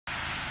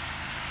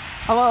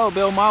Hello,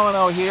 Bill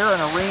Molyneux here on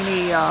a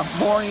rainy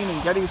morning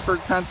in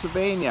Gettysburg,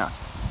 Pennsylvania.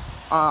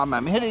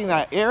 I'm hitting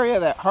that area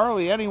that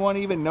hardly anyone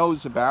even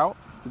knows about.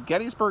 The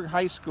Gettysburg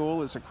High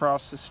School is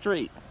across the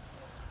street.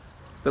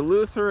 The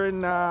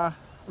Lutheran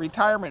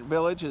Retirement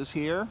Village is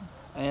here,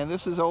 and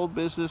this is Old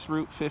Business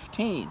Route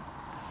 15.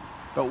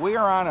 But we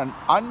are on an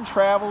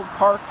untraveled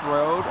park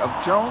road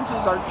of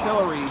Jones's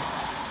Artillery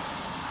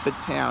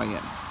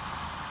Battalion.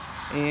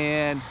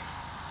 And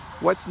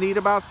what's neat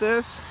about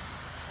this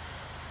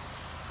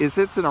is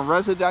it's in a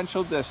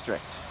residential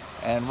district,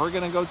 and we're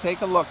going to go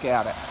take a look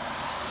at it.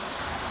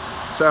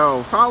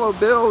 So follow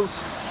Bill's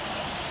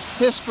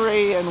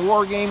history and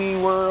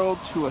wargaming world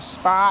to a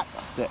spot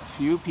that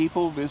few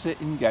people visit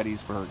in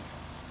Gettysburg.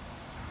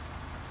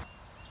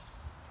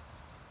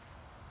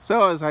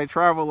 So as I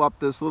travel up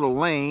this little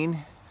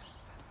lane,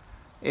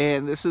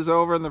 and this is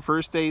over in the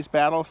first day's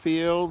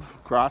battlefield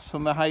across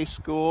from the high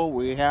school,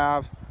 we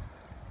have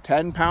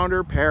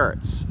 10-pounder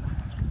Parrots,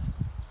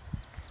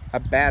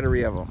 a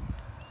battery of them.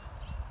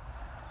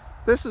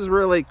 This is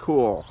really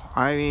cool.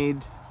 I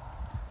mean,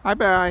 I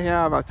bet I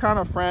have a ton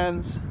of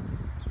friends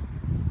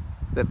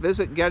that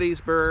visit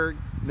Gettysburg,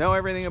 know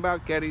everything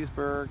about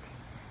Gettysburg,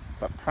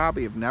 but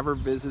probably have never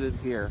visited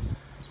here.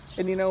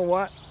 And you know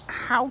what?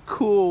 How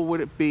cool would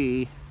it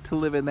be to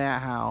live in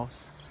that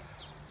house,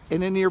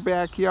 and in your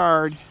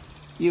backyard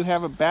you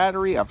have a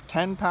battery of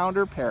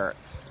 10-pounder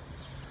Parrots?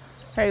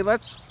 Hey,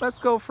 let's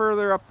go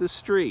further up the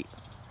street,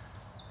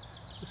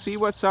 see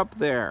what's up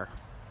there.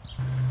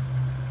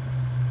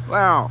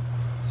 Wow.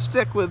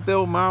 Stick with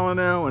Bill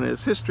Molyneux and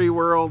his history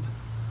world.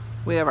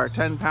 We have our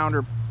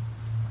 10-pounder.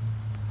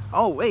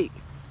 Oh wait,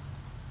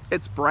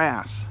 it's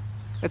brass.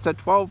 It's a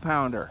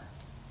 12-pounder.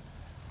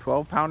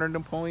 12-pounder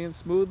Napoleon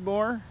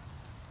smoothbore.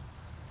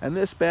 And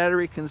this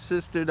battery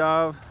consisted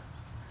of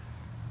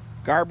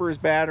Garber's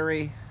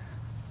battery,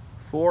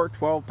 4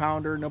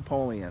 12-pounder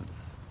Napoleons.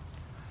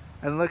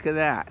 And look at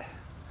that.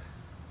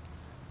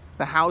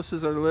 The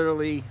houses are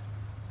literally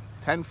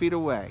 10 feet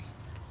away.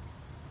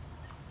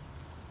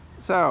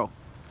 So,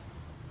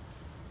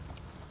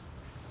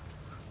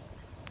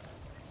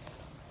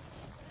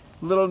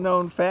 little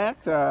known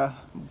fact,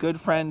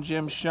 good friend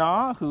Jim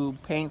Shaw, who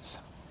paints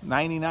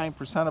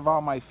 99% of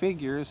all my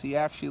figures, he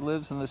actually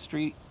lives in the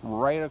street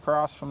right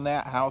across from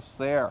that house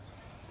there,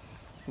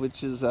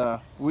 which is,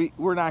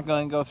 we're not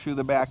going to go through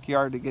the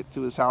backyard to get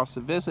to his house to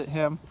visit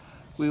him.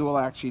 We will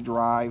actually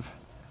drive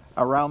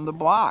around the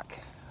block.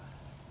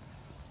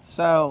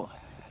 So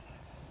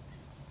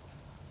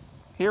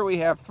here we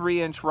have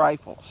 3-inch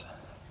rifles.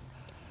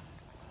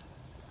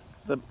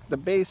 The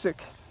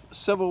basic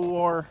Civil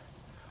War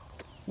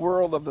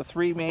world of the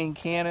 3 main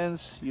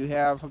cannons. You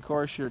have, of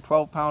course, your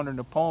 12-pounder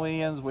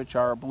Napoleons, which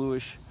are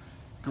bluish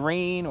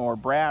green or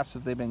brass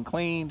if they've been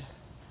cleaned.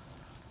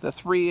 The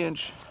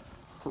 3-inch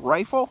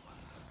rifle,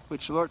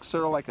 which looks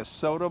sort of like a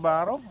soda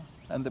bottle,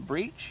 and the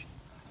breech.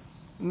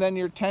 And then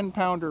your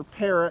 10-pounder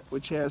Parrot,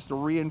 which has the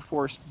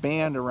reinforced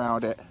band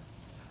around it.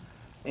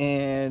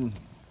 And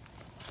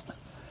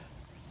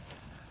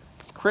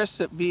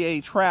Chris at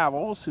VA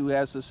Travels, who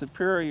has a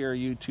Superior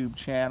YouTube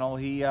channel,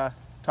 he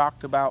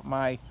talked about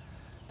my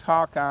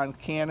talk on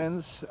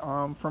cannons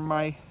from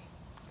my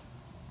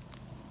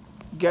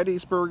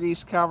Gettysburg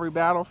East Cavalry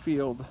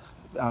Battlefield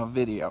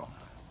video.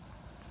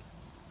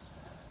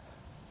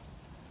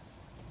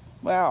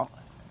 Well,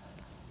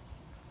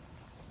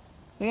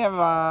 we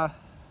have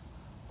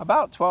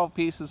about 12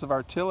 pieces of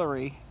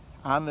artillery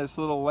on this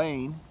little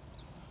lane,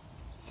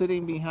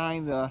 sitting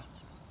behind the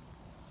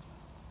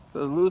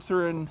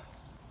Lutheran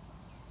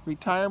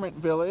Retirement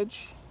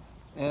Village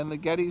and the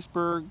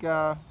Gettysburg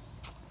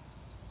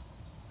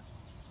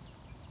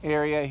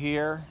area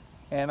here,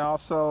 and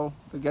also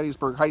the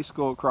Gettysburg High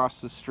School across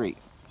the street.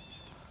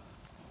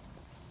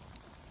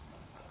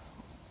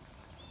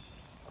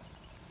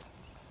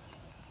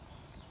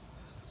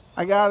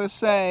 I gotta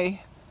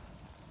say,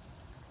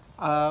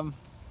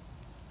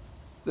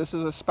 this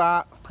is a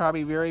spot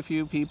probably very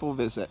few people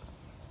visit.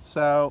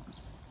 So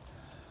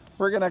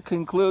we're gonna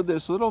conclude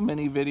this little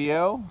mini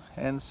video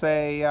and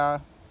say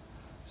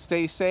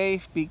stay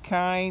safe, be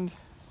kind,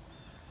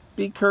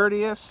 be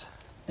courteous,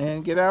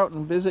 and get out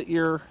and visit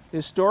your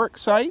historic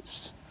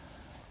sites.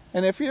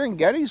 And if you're in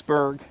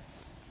Gettysburg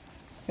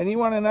and you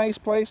want a nice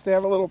place to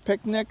have a little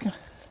picnic,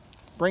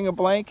 bring a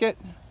blanket,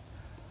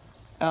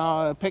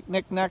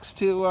 picnic next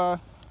to an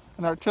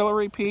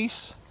artillery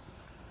piece.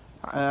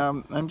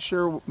 I'm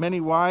sure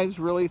many wives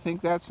really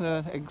think that's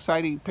an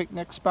exciting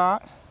picnic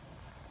spot.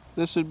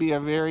 This would be a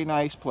very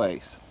nice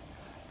place.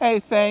 Hey,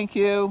 thank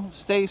you.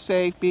 Stay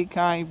safe, be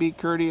kind, be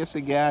courteous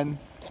again.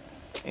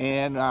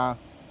 And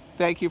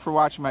thank you for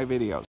watching my videos.